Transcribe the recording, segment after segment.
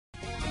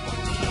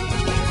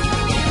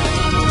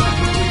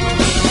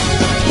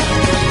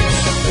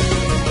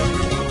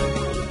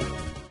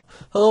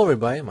Hello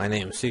everybody, my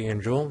name is Seeger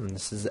Jewel, and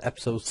this is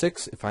episode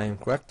 6, if I am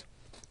correct.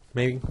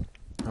 Maybe,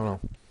 I don't know.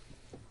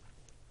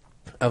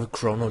 Of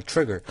Chrono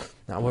Trigger.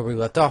 Now where we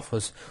left off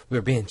was, we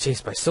were being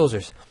chased by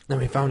soldiers, then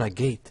we found a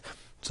gate.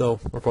 So,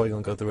 we're probably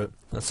gonna go through it.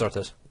 Let's start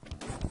this.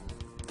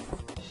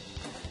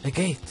 A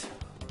gate!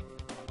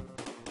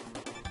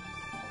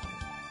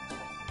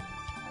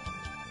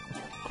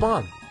 Come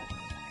on!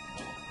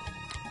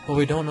 Well,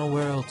 we don't know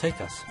where it'll take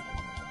us.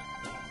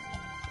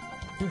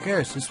 Who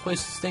cares? This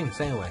place stinks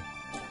anyway.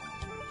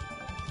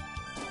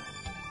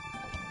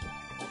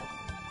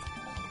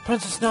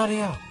 Princess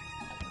Nadia!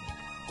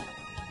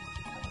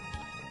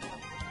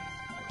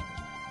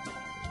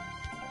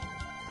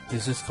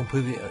 This is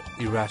completely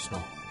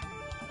irrational.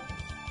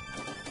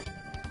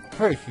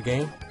 Hurry,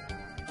 game.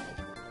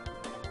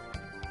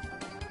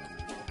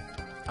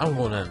 I'm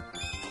going in.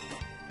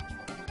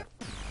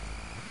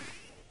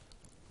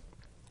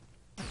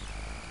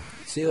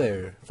 See you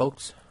later,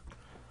 folks.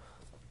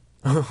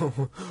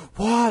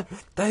 What?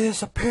 They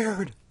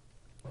disappeared!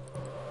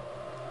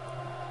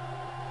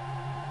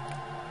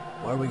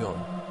 Where are we going?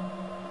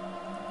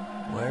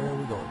 Where are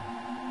we going?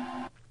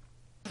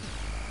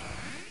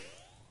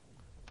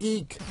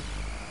 Eek!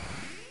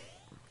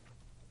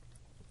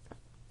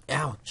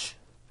 Ouch!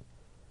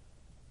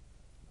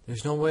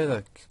 There's no way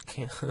that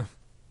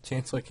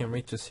Chancellor can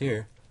reach us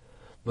here.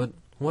 But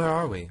where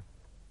are we?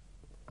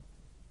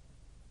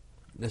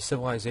 The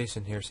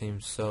civilization here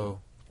seems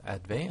so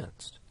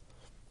advanced.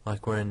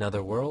 Like we're in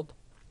another world?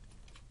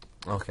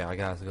 Okay, I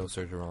gotta go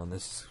search around.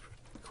 This is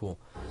cool.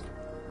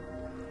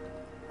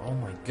 Oh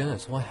my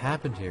goodness, what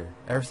happened here?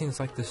 Everything's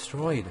like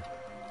destroyed.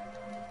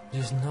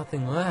 There's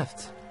nothing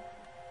left.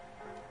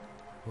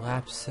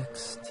 Lap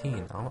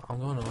 16. I'm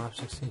going to lap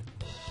 16.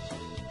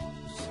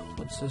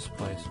 What's this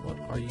place? What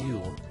are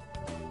you?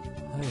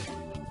 Hey.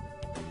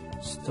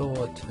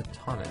 Stole a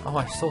Teutonic. Oh,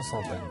 I stole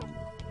something.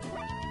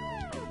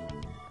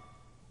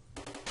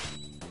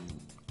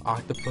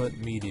 Octopus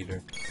Meat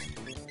Eater.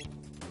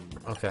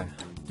 Okay.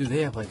 Dude,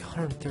 they have like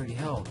 130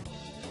 health.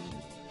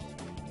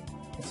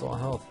 That's a lot of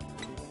health.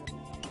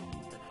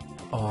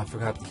 Oh, I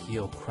forgot to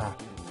heal. Crap.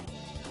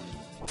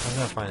 I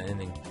gotta find an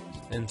ending.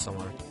 In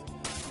somewhere.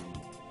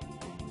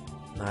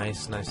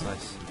 Nice, nice,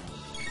 nice.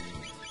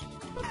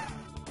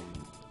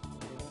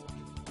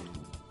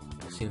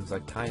 Seems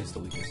like Kai is the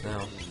weakest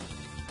now.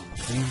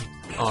 You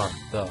are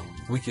the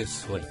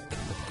weakest link.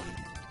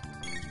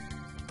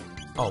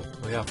 Oh,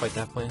 we gotta fight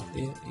that plant?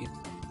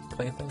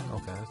 Plant thing?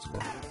 Okay, that's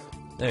cool.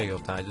 There you go,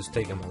 Ty. Just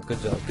take him out.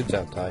 Good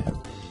job, Ty.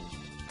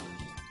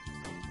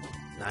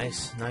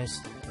 Nice,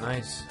 nice,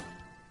 nice.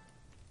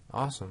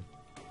 Awesome.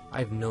 I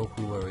have no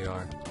clue where we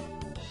are.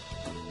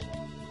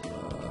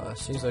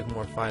 Seems like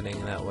more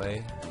fighting that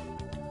way.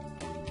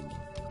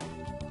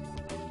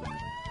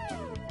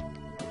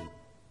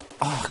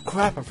 Oh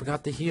crap, I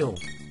forgot to heal.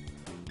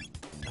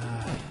 Oh,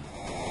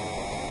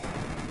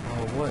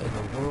 what in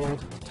the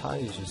world? Ty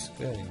is just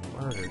getting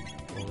murdered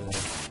over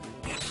there.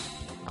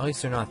 At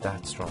least they're not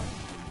that strong.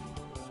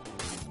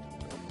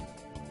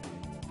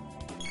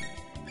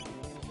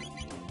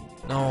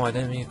 No, I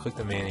didn't mean to click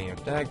the man here.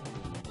 Dag.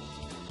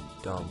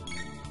 Dumb.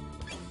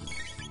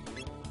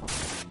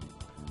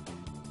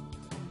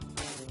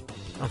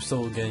 I'm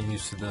still getting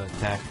used to the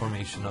attack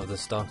formation of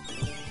this stuff.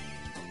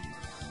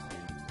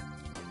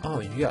 Oh,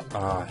 you got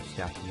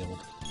healed.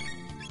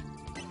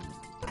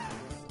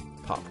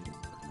 Pop.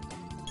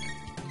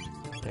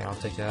 Okay, I'll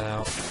take that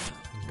out.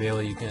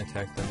 Bailey, you can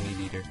attack the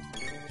Meat Eater.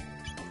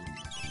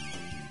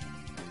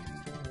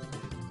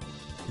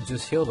 He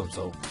just healed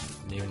himself,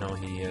 even though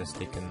he has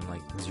taken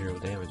like 0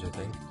 damage, I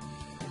think.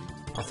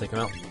 I'll take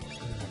him out.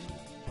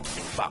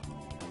 Bop.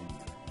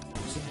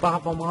 Just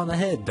bop him on the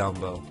head,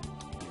 Dumbo.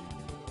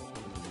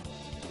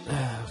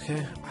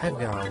 Okay, I've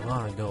got a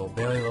lot to go.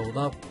 Bailey leveled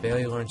up.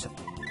 Bailey learns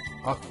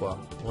Aqua.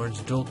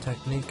 Learns dual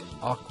technique,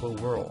 Aqua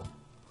Whirl.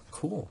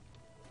 Cool.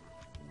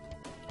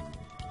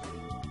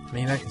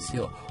 Maybe I can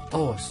steal.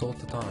 Oh, I stole a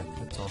Teutonic.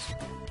 That's awesome.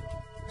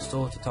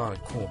 Stole a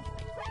Teutonic. Cool.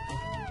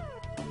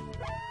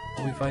 What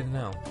are we fighting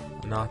now?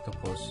 An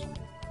octopus.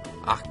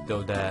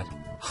 Octodad.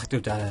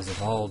 Octodad has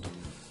evolved.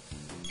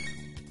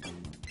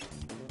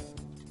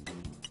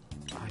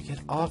 Get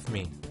off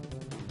me.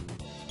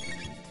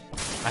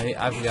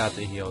 I forgot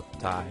to heal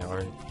Ty,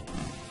 or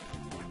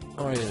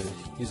oh yeah,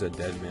 he's a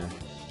dead man.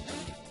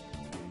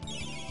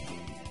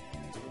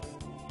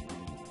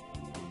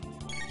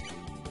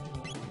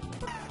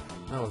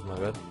 That was my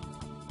bad.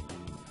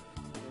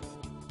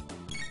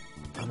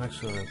 I'm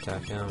actually gonna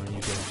attack him, and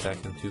you can attack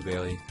him too,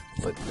 Bailey.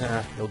 But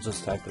nah, he'll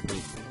just attack the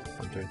beat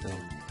hunter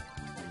thing.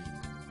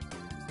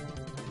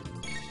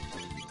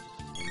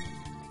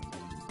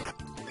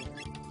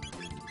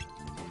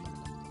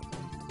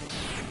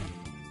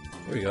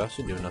 There we go, I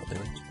should do enough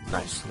damage.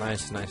 Nice,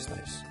 nice, nice,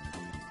 nice.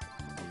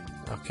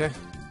 Okay.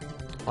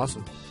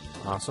 Awesome.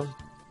 Awesome.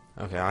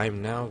 Okay,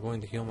 I'm now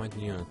going to heal my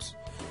units.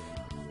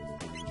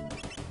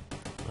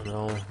 Oh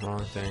no,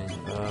 wrong thing.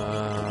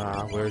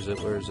 Where is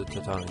it? Where is it?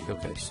 Teutonic.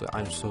 Okay, so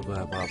I'm so glad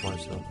I bought a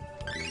bunch of them.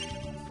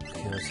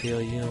 Okay, let's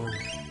heal you.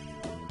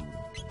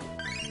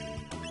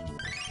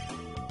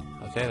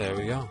 Okay, there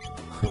we go.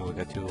 We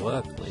got 2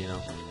 left, but, you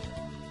know.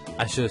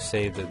 I should have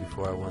saved it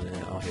before I went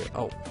in. Oh, here.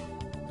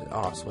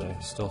 Oh, sweet. I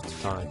still have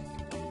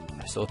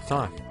to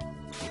talk.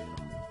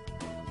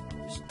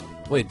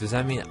 Wait, does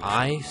that mean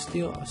I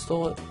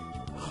stole it?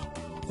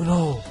 Oh,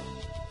 no!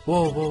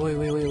 Whoa,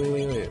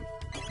 wait.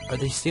 Are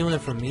they stealing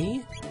it from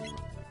me?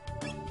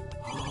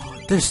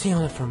 They're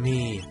stealing it from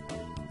me!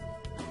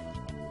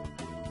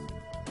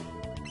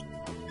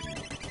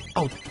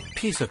 Oh,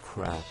 piece of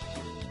crap.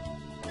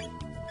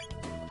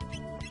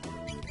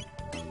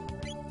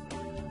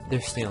 They're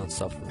stealing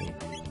stuff from me.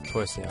 Of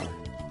course they are.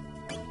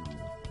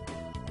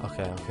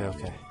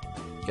 Okay.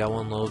 Got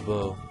 1 load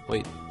bow.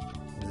 Wait,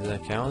 does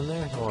that count in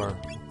there? Or...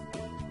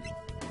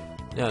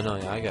 No,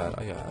 yeah, I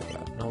got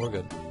it. No, we're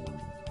good.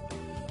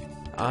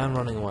 I'm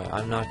running away.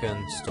 I'm not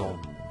getting stolen.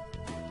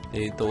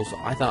 I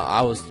thought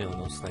I was stealing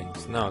those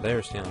things. No, they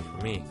were stealing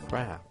from me.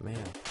 Crap, man.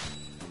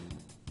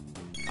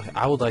 Okay,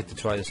 I would like to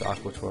try this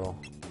aqua twirl.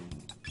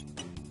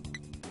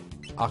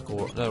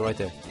 No, right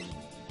there.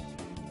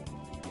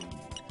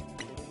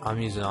 I'm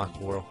using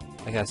aqua whirl.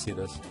 I gotta see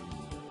this.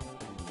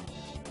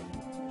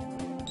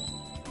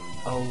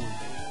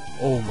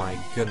 Oh my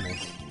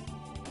goodness.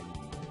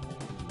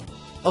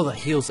 Oh, that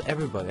heals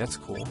everybody. That's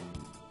cool.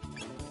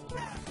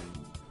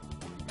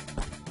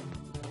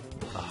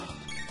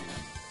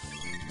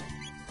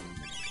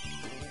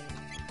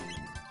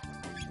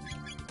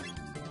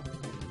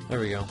 There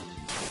we go.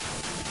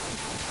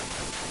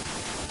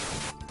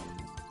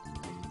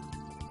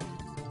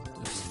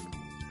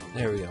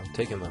 There we go.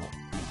 Take him out.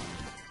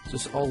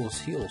 Just all those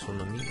heals from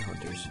the meat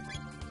hunters.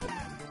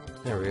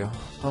 There we go.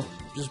 Oh,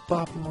 just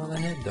bop him on the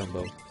head,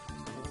 Dumbo.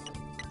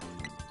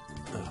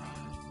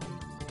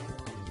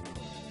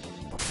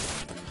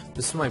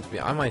 This might be.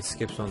 I might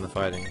skip some of the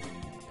fighting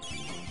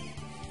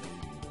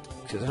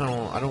because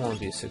I don't want to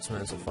be 6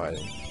 minutes of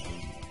fighting.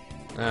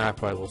 I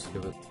probably will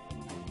skip it.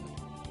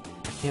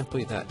 I can't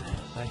believe that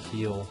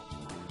heal.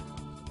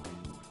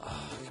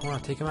 Come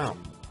on, take him out.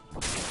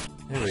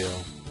 There we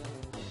go.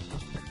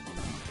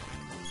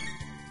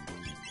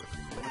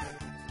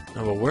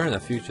 No, but we're in the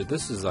future.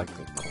 This is like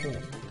the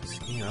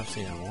coolest game I've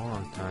seen in a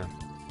long time.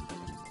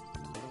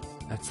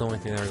 That's the only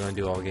thing they're going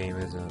to do all game,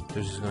 isn't it?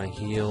 They're just going to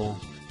heal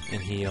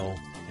and heal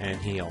and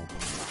heal.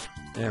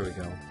 There we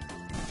go.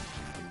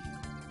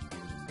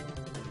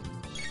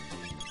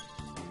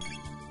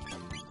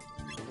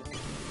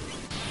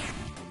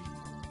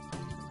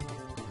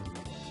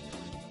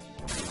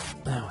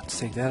 Now let's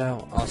take that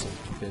out. Awesome.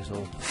 Okay,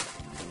 so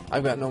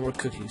I've got no more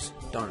cookies.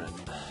 Darn it.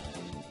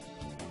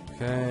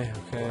 Okay.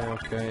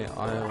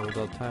 I leveled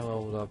up. Time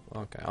leveled up.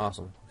 Okay,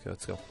 awesome. Okay,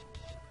 let's go.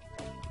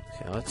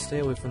 Okay, let's stay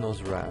away from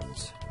those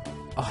rats.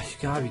 Oh, you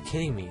gotta be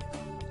kidding me.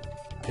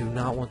 I do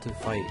not want to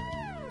fight.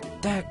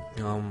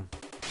 I'm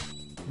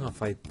gonna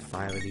fight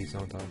 5 of these,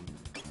 don't I?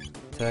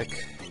 Tech.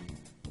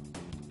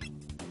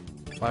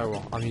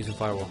 Firewall. I'm using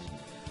firewall.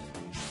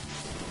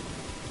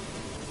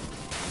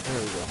 There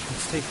we go.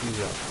 Let's take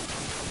these out.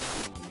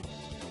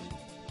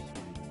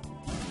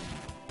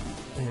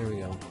 There we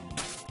go.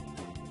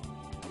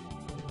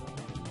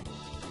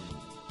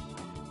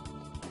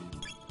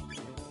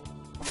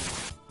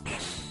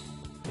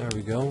 There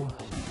we go.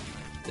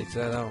 Take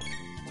that out.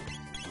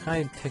 What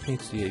kind of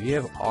techniques do you have? You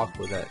have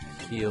Aqua that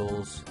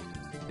heals.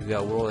 You've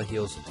got Whirl that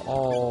heals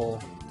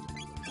all.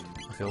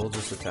 Okay, we'll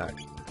just attack.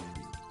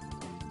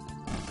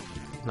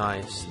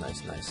 Nice.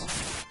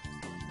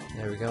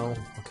 There we go.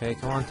 Okay,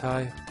 come on,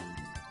 Ty.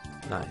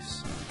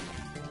 Nice.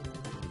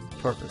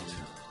 Perfect.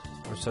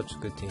 We're such a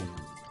good team.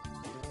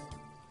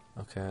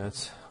 Okay,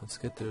 let's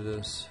get through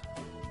this.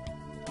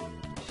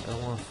 I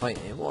don't want to fight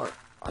anymore.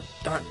 Oh,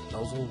 darn,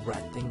 those little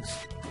rat things.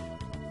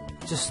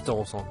 Just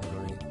stole something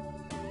from me.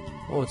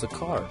 Oh, it's a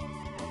car.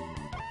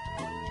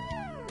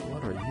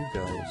 What are you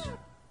guys?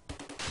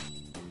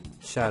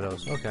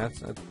 Shadows. Okay,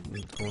 that's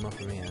cool enough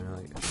for me. I mean,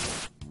 like,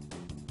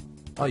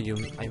 oh,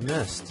 I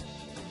missed.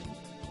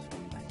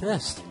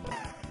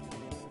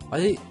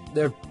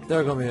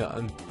 They're gonna be an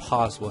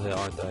impossible hit,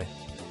 aren't they?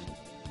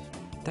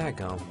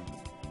 Daggum.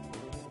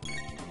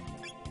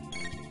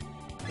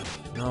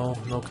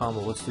 No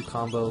combo. Let's do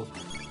combo.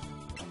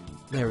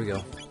 There we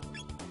go.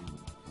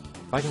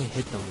 If I can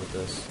hit them with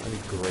this, that'd be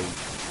great.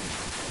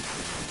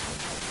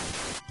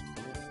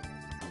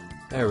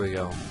 There we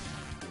go.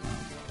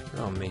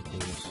 I'll make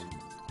these.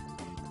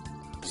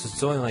 So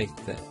it's only like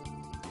the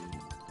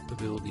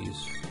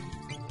abilities.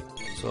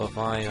 So if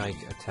I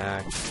like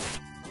attack,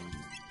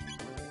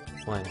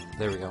 flank.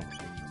 There we go.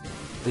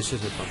 This should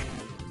hit them.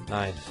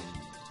 Nice.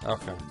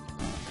 Okay.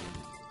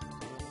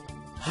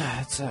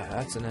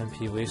 That's an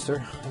MP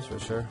waster. That's for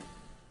sure.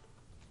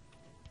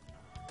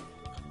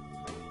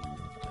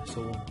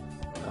 So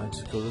I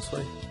just go this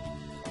way.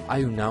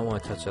 I do not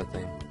want to touch that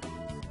thing.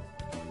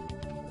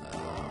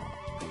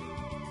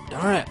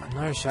 Darn it!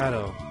 Another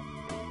shadow.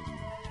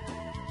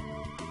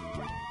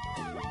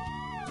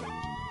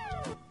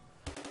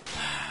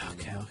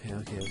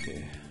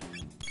 Okay.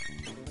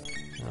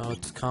 Now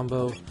it's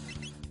combo.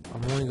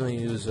 I'm only going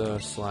to use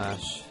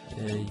slash,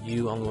 and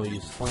you. I'm going to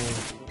use flame,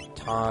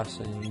 toss,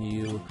 and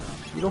you.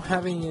 You don't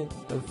have any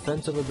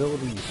offensive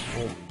abilities.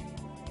 Well,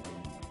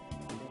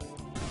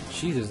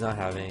 she does not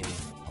have any,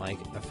 like,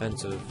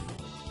 offensive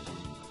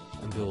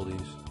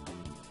abilities.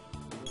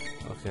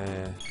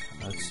 Okay,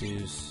 let's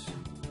use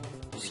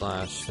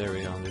slash. There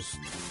we go.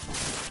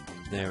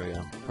 There we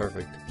go.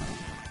 Perfect.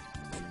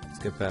 Let's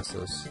get past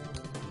this.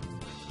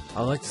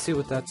 I'd like to see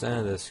what that's end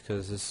of this,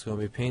 because this is going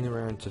to be a pain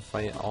around to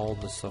fight all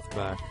this stuff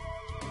back.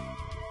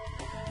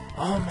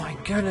 Oh my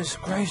goodness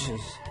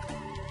gracious!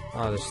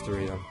 Oh, there's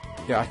 3 of them.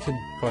 Yeah, I could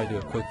probably do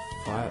a quick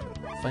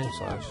flame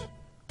slash.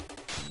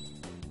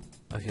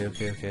 Okay.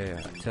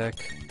 Attack.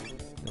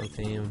 No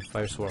theme.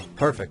 Fire sword.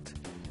 Perfect.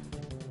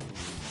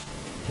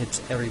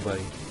 Hits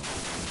everybody.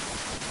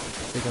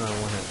 Taking on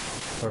 1 hit.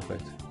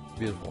 Perfect.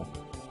 Beautiful.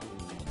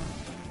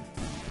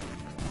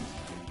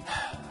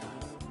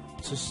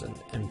 It's just an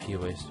MP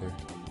waster.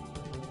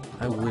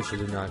 I wish I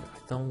did not. I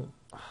don't.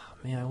 Oh,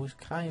 man, I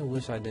kind of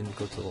wish I didn't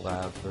go to the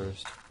lab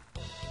first.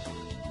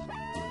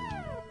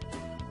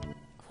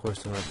 Of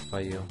course, I'm gonna have to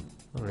fight you.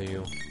 What are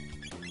you?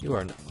 You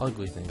are an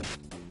ugly thing.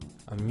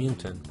 A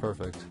mutant.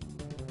 Perfect.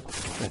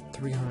 At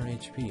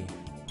 300 HP.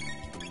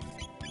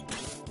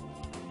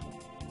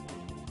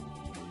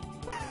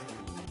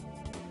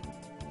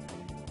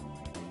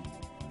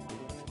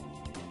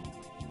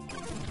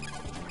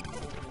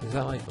 Is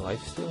that like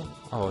lifesteal?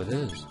 Oh, it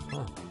is.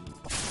 Huh.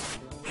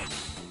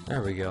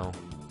 There we go.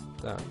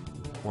 That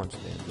once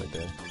damage right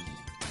there.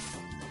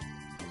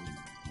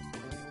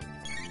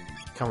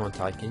 Come on,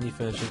 Ty. Can you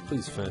finish it?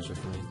 Please finish it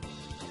for me.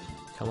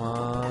 Come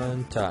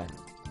on, Ty.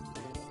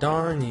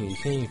 Darn you! You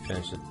can't even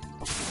finish it.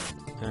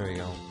 There we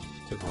go.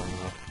 Took long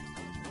enough.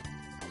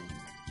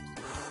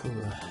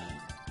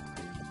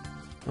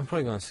 I'm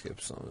probably gonna skip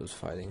some of this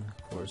fighting,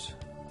 of course.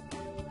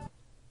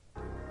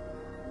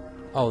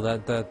 Oh,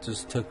 that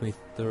just took me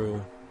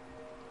through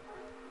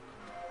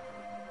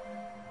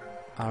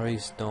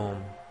Ari's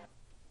Dome.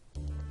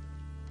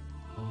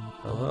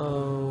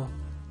 Hello?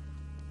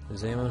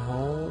 Is anyone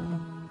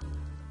home?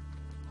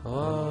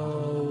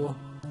 Hello?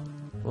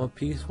 I'm a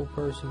peaceful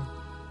person.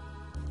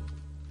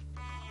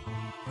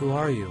 Who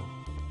are you?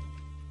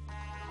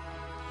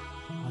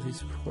 Oh,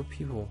 these poor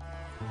people.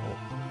 Oh,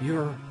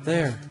 you're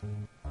there.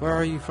 Where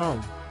are you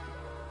from?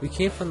 We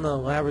came from the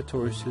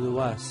laboratories to the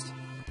west.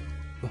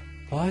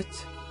 What?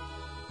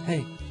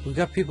 Hey, we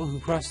got people who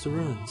crossed the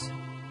ruins.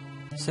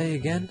 Say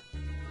again?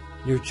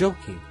 You're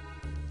joking.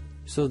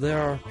 So there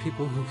are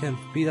people who can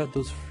beat up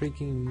those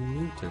freaking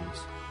mutants.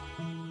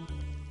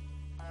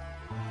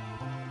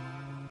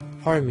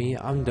 Pardon me,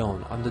 I'm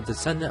Don. I'm the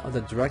descendant of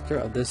the director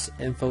of this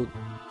info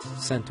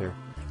center.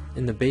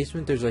 In the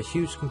basement there's a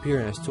huge computer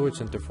and a storage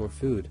center for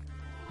food.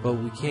 But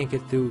we can't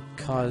get through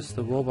cause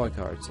the robot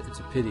guards. It's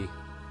a pity.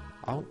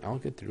 I'll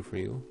get through for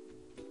you.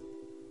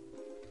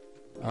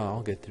 Oh,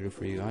 I'll get through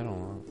for you. I don't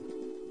know.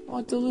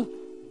 Oh,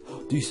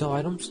 do you sell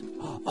items?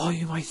 Oh,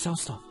 you might sell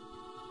stuff.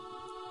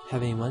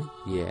 Have any money?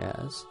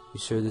 Yes. You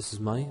sure this is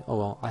money? Oh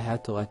well, I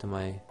had to add to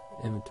my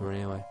inventory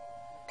anyway.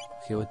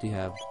 Okay, what do you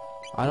have?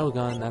 Idle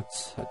gun.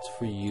 That's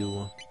for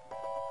you.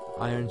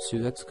 Iron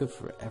suit. That's good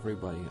for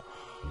everybody.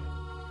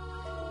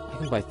 I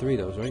can buy 3 of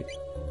those, right?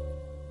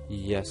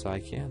 Yes, I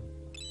can.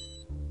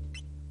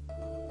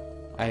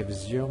 I have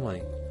 0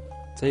 money.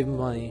 Save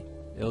money.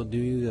 It'll do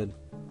you good.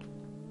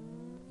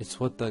 It's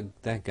what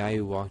that guy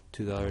who walked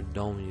to the other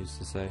dome used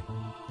to say.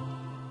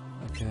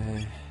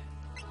 Okay.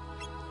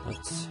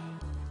 Let's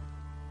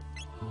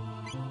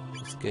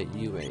get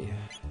you a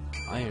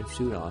iron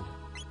suit on.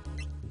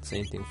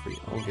 Same thing for you.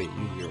 I'll get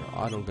you your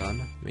auto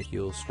gun. Make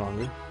you a little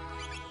stronger.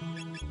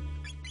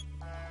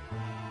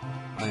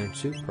 Iron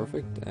suit,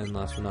 perfect. And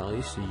last but not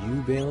least,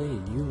 you,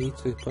 Bailey, you need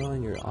to put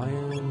on your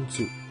iron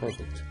suit.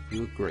 Perfect.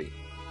 You look great.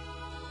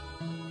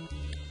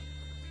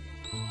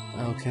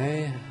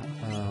 Okay,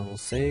 we'll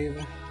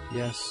save.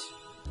 Yes.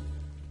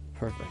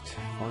 Perfect.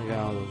 Finally got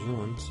all those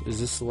ruins. Is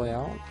this the way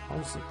out?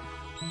 Honestly.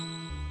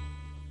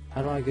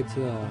 How do I get to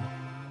the...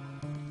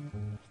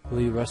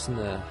 Will you rest in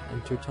the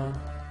intertone?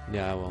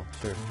 Yeah, I will.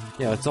 Sure.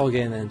 Yeah, let's all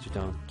get in the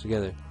intertone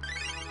together.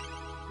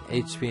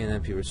 HP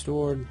and MP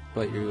restored,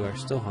 but you are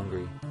still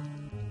hungry.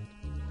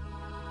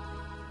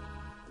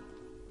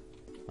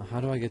 How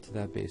do I get to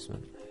that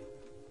basement?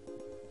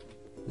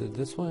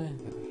 This way?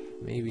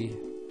 Maybe.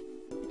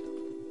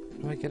 How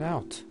do I get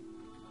out?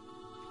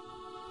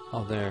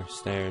 Oh, there,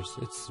 stairs.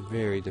 It's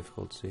very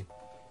difficult to see.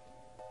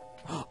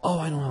 Oh,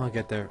 I know how to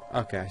get there.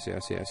 Okay, I see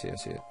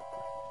it.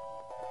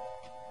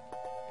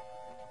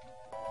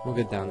 We'll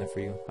get down there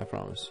for you, I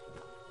promise.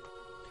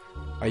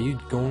 Are you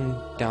going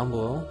down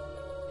below?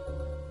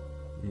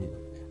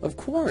 Of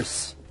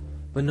course!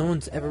 But no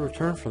one's ever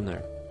returned from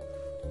there.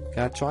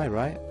 Gotta try,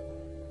 right?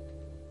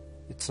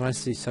 It's nice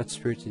to see such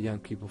spirited young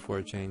people for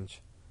a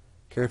change.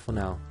 Careful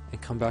now,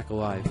 and come back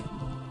alive.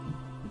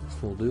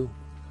 Will do.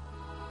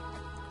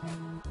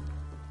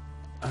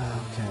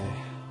 Okay.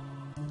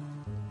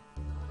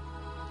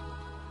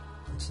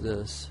 What's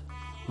this?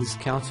 This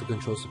council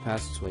controls the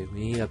passageway. We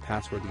need a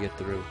password to get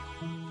through.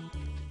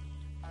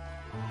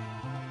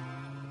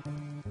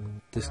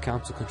 This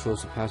council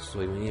controls the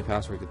passageway. We need a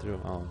password to get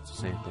through. Oh, it's the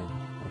same thing.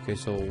 Okay,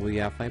 so we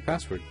have my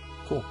password.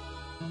 Cool.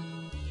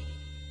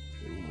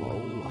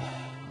 Whoa.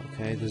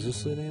 Okay, does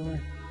this lead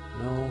anywhere?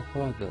 No.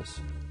 How about this?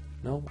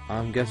 No,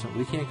 I'm guessing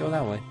we can't go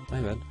that way.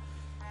 My bad.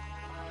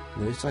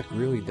 It's like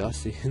really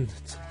dusty and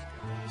it's like,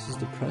 this is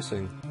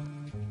depressing.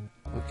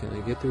 Oh, can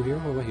I get through here?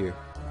 What about here?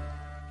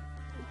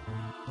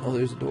 Oh,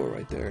 there's a door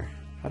right there.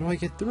 How do I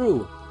get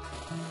through?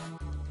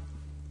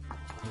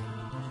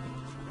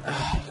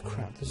 Ah,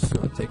 crap, this is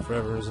gonna take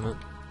forever, isn't it?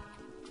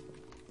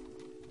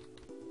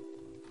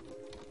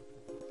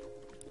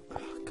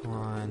 Oh, come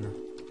on.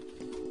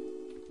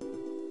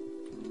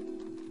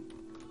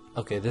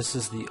 Okay, this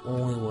is the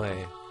only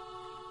way.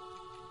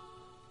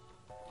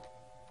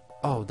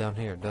 Oh, down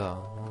here, duh.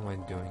 What am I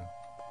doing?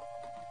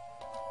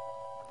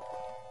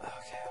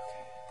 Okay.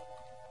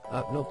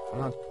 Nope,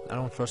 I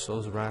don't trust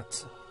those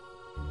rats.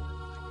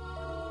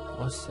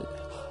 What's it?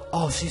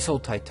 Oh, she's so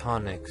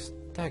Titanics.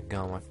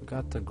 Dadgum, I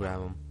forgot to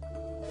grab him.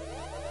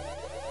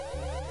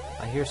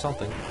 I hear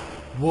something.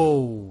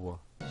 Whoa!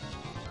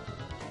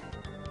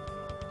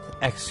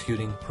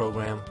 Executing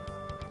program.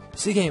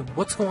 C-Game,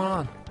 what's going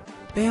on?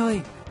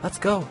 Bailey, let's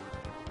go!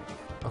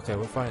 Okay,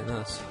 we're fighting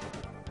this.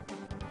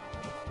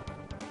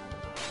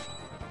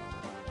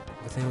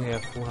 I think we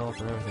have full health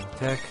and everything.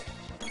 Tech.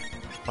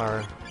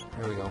 Fire.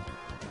 Here we go.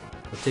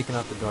 We're taking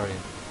out the Guardian.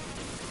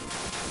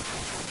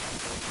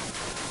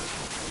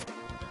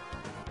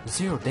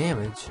 0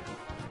 damage.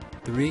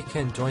 3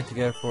 can join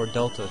together for a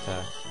Delta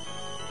attack.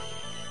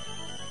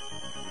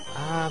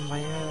 Ah, my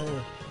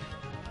head.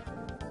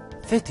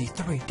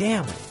 53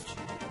 damage.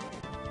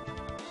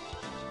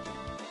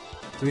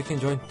 3 can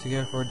join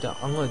together for a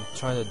Delta. I'm gonna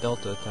try the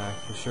Delta attack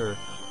for sure.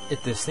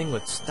 If this thing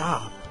would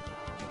stop.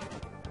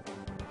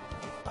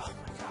 Oh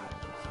my god.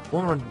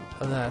 One more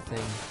of that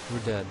thing.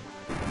 We're dead.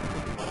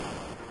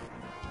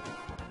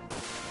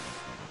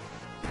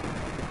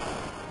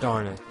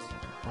 Darn it.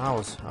 I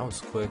was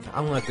quick.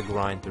 I'm gonna have to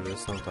grind through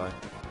this, don't I?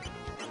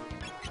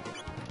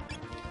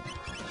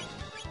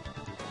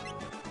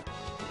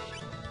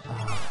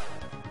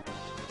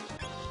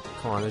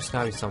 Come on, there's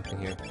gotta be something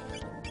here.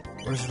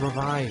 Where's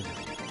revive?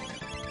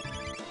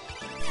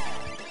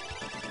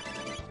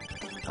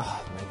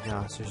 Oh my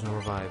gosh, there's no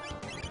revive.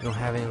 We don't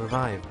have any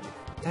revive.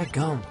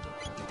 Dadgum.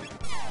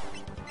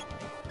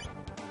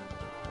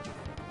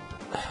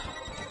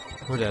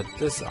 We're dead.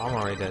 I'm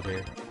already dead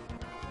here.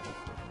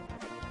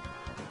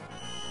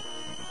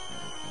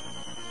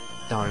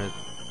 Darn it.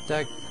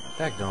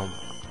 Dadgum.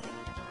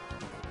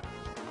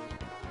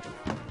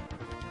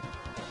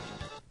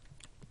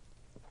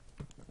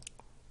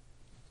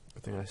 I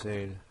think I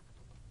saved.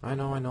 I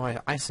know,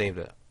 I saved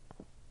it.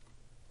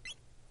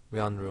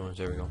 Beyond the ruins,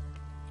 there we go.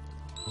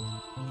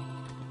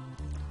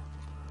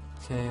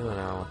 Okay, well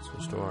now let's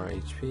restore our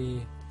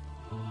HP.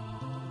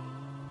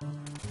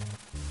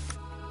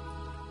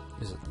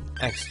 This is an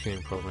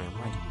executing program,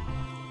 right?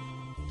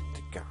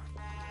 God.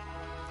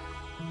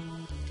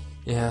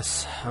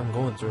 Yes, I'm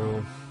going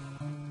through.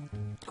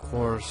 Of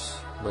course,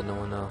 but no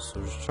one else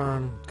will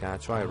return. Gotta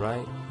try it,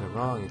 right? They're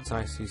wrong. It's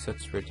nice to see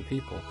such spirited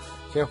people.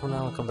 Careful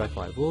now, I'll come back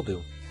alive. Will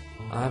do.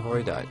 I've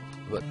already died,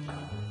 but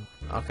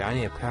okay, I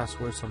need a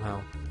password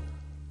somehow.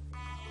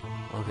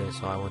 Okay,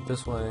 so I went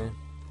this way.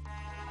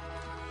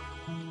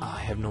 Oh, I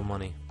have no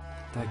money.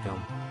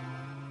 Dadgum.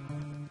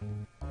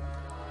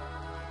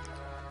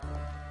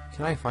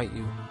 Can I fight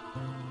you?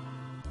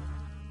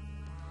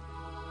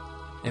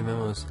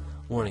 MMO's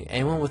warning.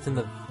 Anyone within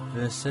the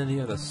vicinity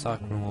of the sock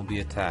room will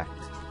be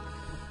attacked.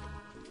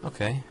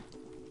 Okay.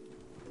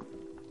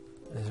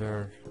 Is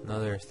there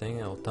another thing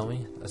that will tell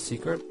me? A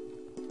secret?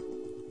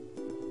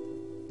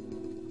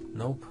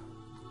 Nope.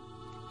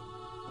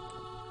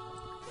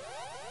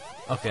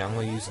 Okay, I'm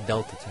gonna use a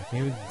Delta attack.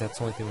 Maybe that's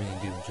the only thing we can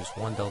do. Just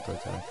one Delta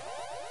attack.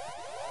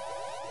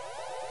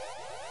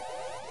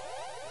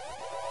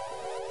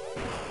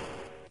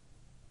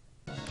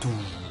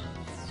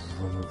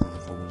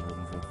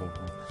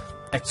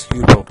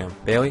 Execute program.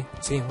 Bailey,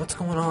 see what's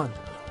going on?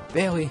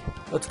 Bailey,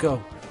 let's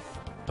go.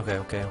 Okay.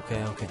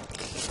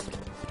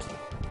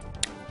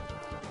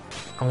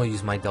 I'm gonna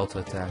use my Delta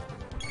attack.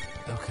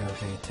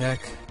 Okay, attack.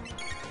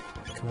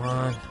 Come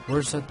on.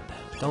 Where's that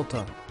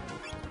Delta?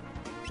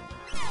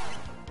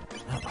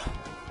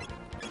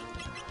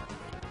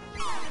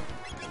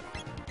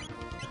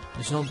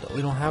 There's no.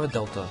 We don't have a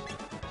Delta.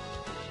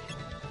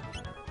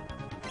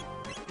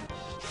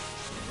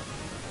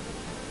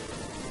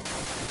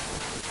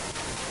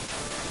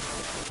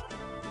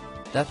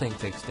 That thing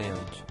takes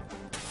damage.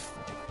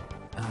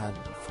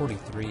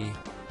 43.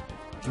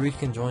 3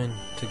 can join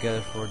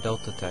together for a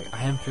Delta attack. I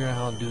haven't figured out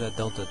how to do that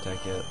Delta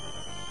attack yet.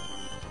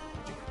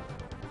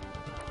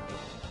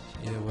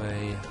 Either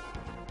way,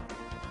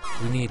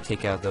 we need to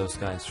take out those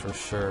guys for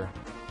sure.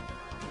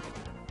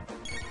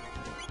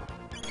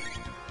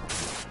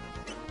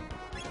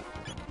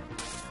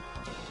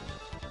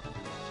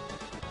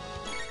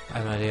 I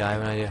have an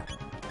idea.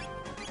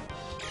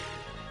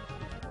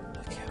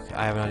 Okay,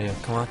 I have an idea.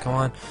 Come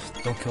on.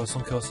 Don't kill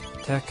us.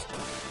 Tech.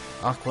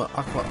 Aqua,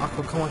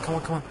 come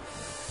on.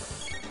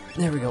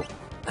 There we go.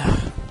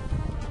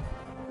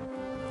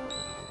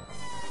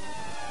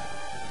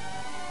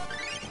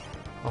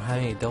 don't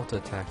have any delta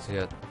attacks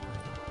yet.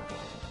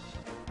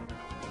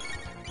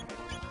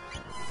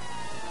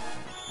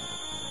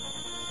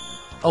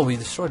 Oh, we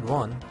destroyed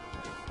one.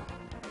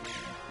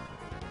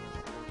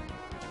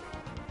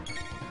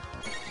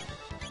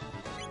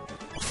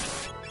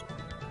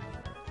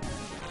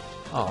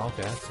 Oh,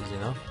 okay, that's easy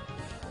enough.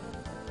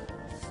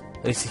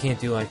 At least you can't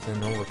do like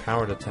an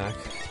overpowered attack.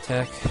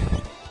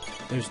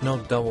 There's no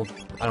double.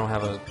 I don't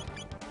have a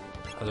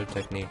other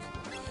technique.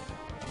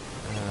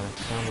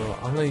 Combo.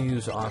 I'm gonna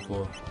use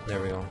Aqua.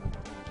 There we go.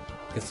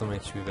 Get some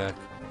HP back.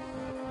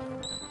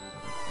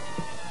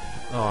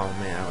 Oh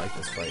man, I like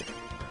this fight.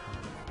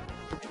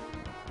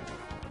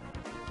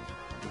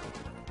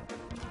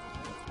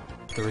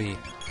 Three.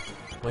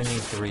 What do you mean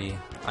 3?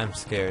 I'm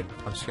scared.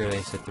 I'm scared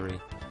they said 3.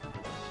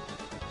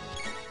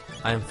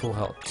 I am full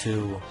health.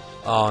 2.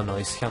 Oh no,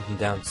 he's counting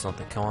down to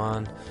something. Come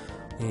on.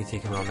 We need to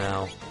take him out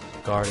now.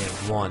 Guardian.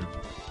 1.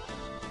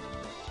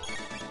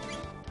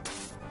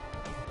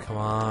 Come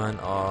on.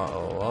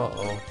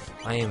 Uh-oh.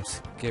 I am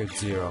scared.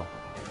 0.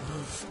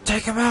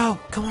 Take him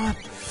out! Come on!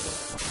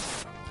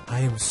 I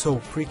am so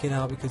freaking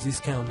out because he's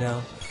counting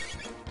down.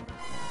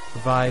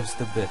 Revives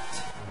the bit.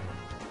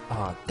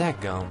 Ah,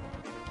 dadgum.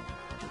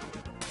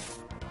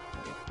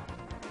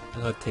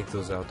 I'm gonna take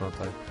those out, don't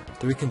I?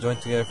 3 can join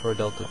together for a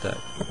delta attack.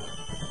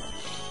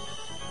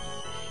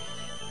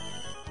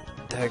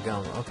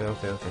 Daggum. Okay.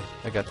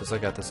 I got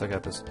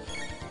this.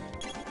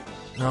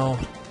 No.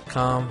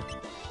 Calm.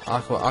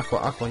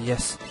 Aqua.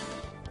 Yes.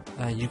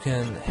 You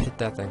can hit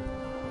that thing.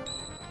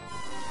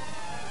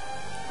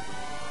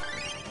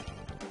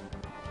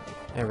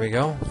 There we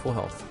go. Full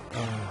health.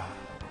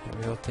 Here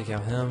we go. Take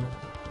out him.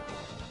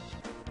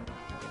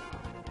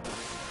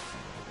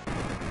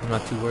 I'm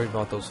not too worried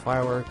about those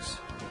fireworks.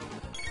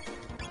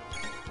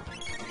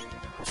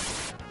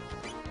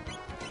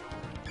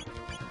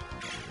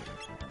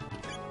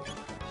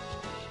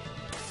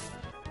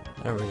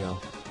 There we go.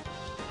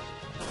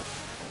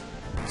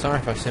 Sorry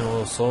if I seem a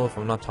little slow if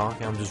I'm not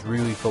talking. I'm just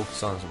really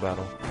focused on this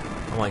battle.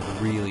 I'm like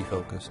really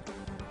focused.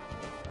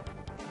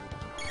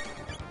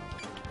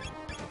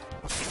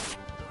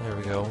 There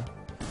we go.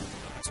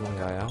 That's one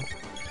guy out.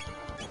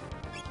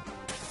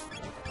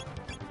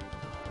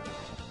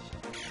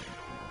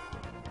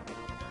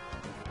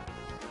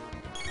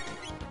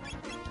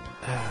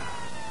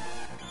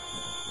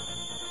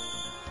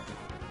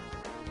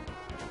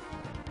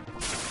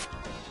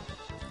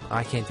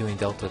 I can't do any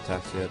delta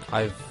attacks yet.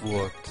 I've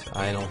looked.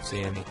 I don't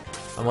see any.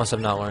 I must have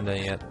not learned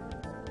any yet.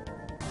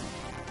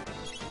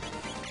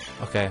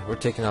 Okay, we're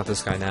taking out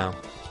this guy now.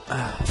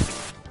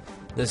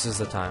 This is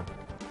the time.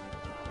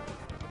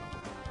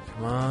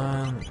 Come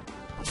on.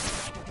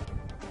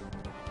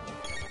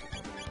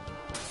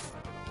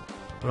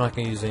 I'm not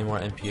going to use any more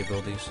MP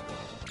abilities.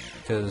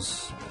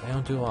 Because they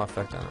don't do a lot of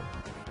effect on him.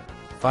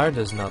 Fire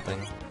does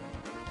nothing.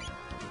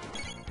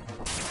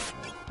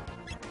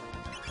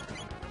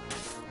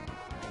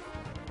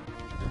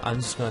 I'm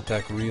just gonna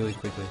attack really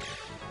quickly.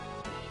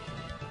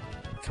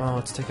 Come on,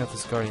 let's take out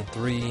this Guardian.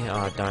 3.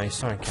 Oh, darn, he's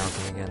starting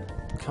counting again.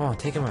 Come on,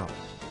 take him out.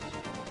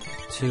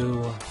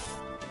 2.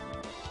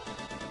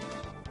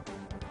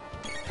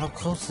 How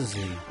close is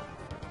he?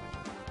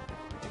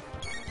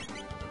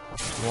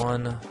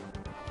 1.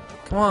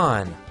 Come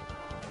on!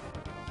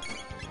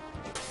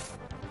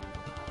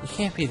 You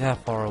can't be that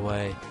far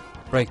away.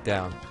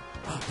 Breakdown.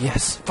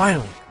 Yes,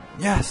 finally!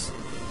 Yes!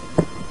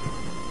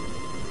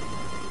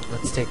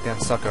 Let's take that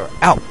sucker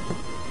out!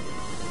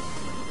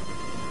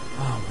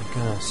 Oh my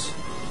goodness.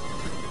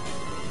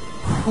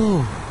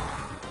 Whew.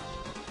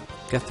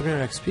 Got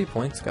 300 XP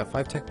points, got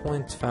 5 tech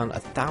points, found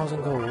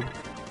 1,000 gold.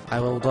 I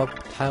leveled up,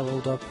 Ty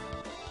leveled up.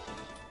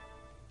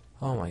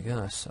 Oh my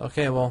goodness.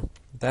 Okay, well,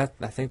 I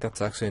think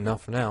that's actually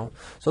enough for now.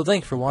 So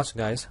thank you for watching,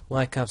 guys.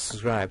 Like, comment,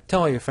 subscribe.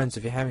 Tell all your friends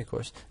if you have any, of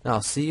course. And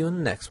I'll see you in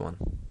the next one.